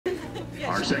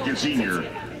second senior,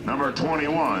 number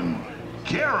 21,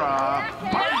 Cara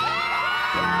Bonshak.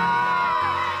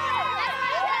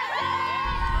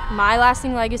 My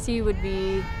lasting legacy would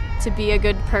be to be a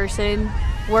good person,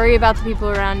 worry about the people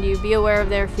around you, be aware of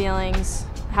their feelings,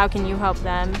 how can you help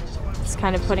them. It's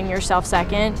kind of putting yourself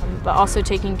second, but also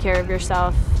taking care of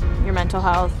yourself, your mental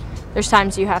health. There's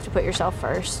times you have to put yourself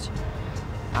first,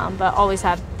 but always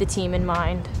have the team in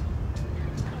mind.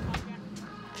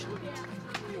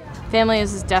 Family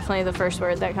is definitely the first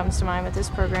word that comes to mind with this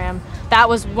program. That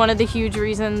was one of the huge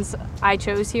reasons I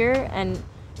chose here, and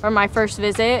for my first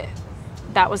visit,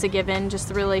 that was a given, just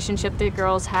the relationship the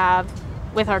girls have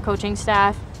with our coaching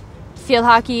staff. Field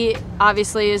hockey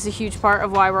obviously is a huge part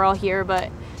of why we're all here,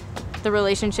 but the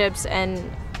relationships and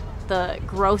the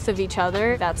growth of each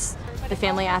other, that's the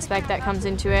family aspect that comes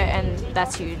into it, and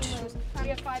that's huge. We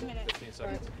have 5 minutes.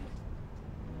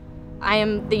 I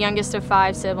am the youngest of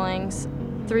 5 siblings,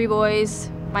 3 boys.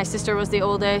 My sister was the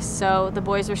oldest, so the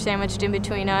boys were sandwiched in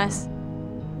between us.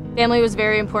 Family was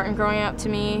very important growing up to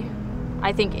me.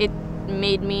 I think it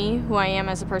made me who I am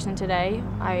as a person today.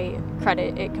 I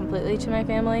credit it completely to my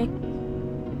family.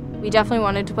 We definitely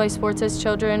wanted to play sports as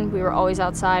children. We were always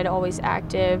outside, always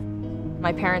active.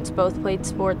 My parents both played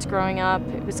sports growing up.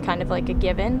 It was kind of like a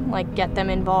given, like get them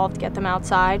involved, get them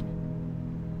outside.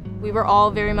 We were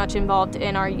all very much involved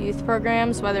in our youth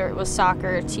programs, whether it was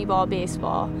soccer, t-ball,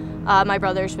 baseball, my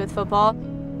brothers with football.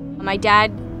 My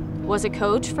dad was a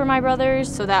coach for my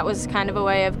brothers, so that was kind of a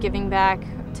way of giving back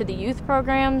to the youth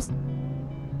programs.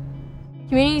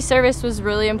 Community service was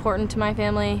really important to my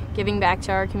family, giving back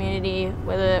to our community,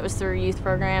 whether it was through youth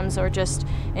programs or just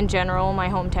in general, my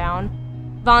hometown.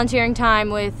 Volunteering time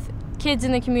with kids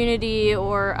in the community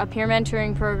or a peer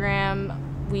mentoring program.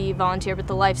 We volunteered with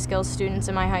the life skills students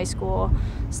in my high school,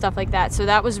 stuff like that. So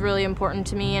that was really important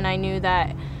to me, and I knew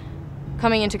that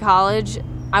coming into college,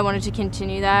 I wanted to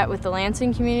continue that with the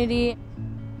Lansing community.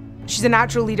 She's a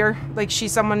natural leader. Like,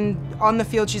 she's someone on the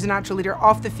field, she's a natural leader.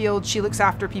 Off the field, she looks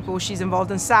after people. She's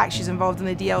involved in SAC, she's involved in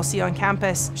the DLC on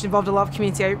campus. She's involved in a lot of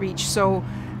community outreach. So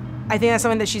I think that's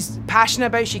something that she's passionate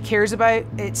about, she cares about.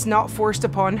 It's not forced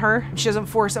upon her. She doesn't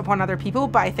force it upon other people,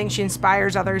 but I think she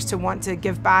inspires others to want to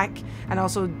give back and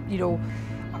also, you know,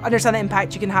 understand the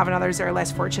impact you can have on others that are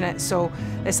less fortunate. So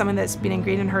it's something that's been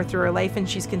ingrained in her through her life, and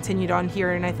she's continued on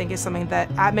here, and I think it's something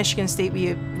that at Michigan State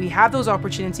we have those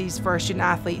opportunities for our student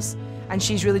athletes, and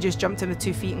she's really just jumped in with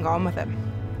 2 feet and gone with it.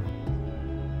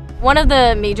 One of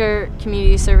the major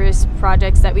community service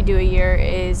projects that we do a year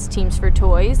is Teams for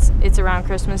Toys. It's around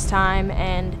Christmas time,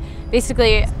 and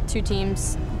basically 2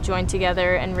 teams join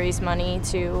together and raise money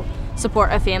to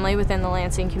support a family within the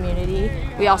Lansing community.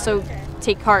 We also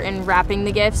take part in wrapping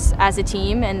the gifts as a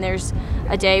team, and there's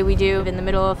a day we do in the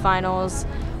middle of finals,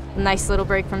 a nice little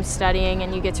break from studying,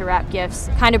 and you get to wrap gifts.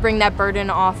 Kind of bring that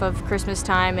burden off of Christmas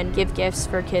time and give gifts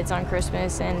for kids on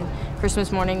Christmas, and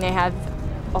Christmas morning they have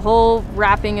a whole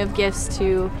wrapping of gifts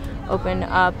to open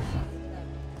up.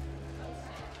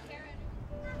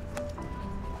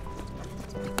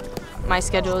 My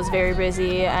schedule is very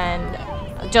busy,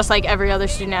 and just like every other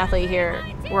student athlete here,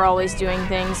 we're always doing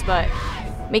things, but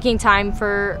making time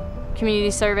for community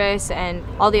service and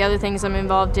all the other things I'm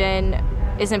involved in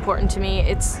is important to me.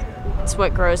 It's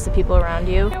what grows the people around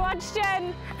you. Watch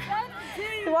Jen.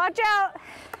 Watch out.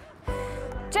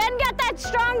 Jen got that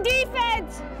strong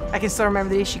defense. I can still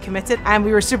remember the day she committed, and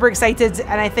we were super excited,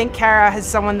 and I think Cara is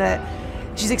someone that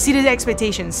she's exceeded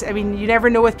expectations. I mean, you never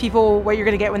know with people what you're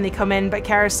going to get when they come in, but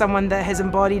Cara is someone that has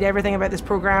embodied everything about this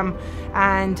program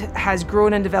and has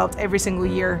grown and developed every single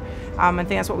year. I think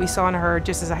that's what we saw in her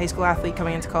just as a high school athlete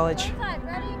coming into college.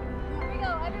 Ready? Here we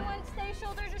go. Everyone stay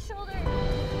shoulder to shoulder.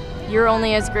 You're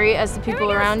only as great as the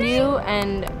people around you,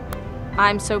 and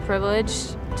I'm so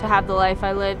privileged to have the life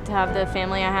I live, to have the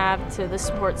family I have, to the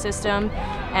support system,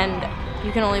 and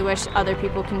you can only wish other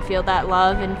people can feel that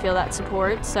love and feel that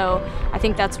support. So I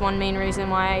think that's one main reason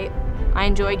why I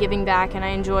enjoy giving back, and I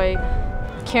enjoy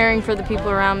caring for the people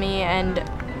around me and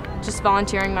just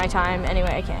volunteering my time any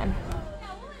way I can.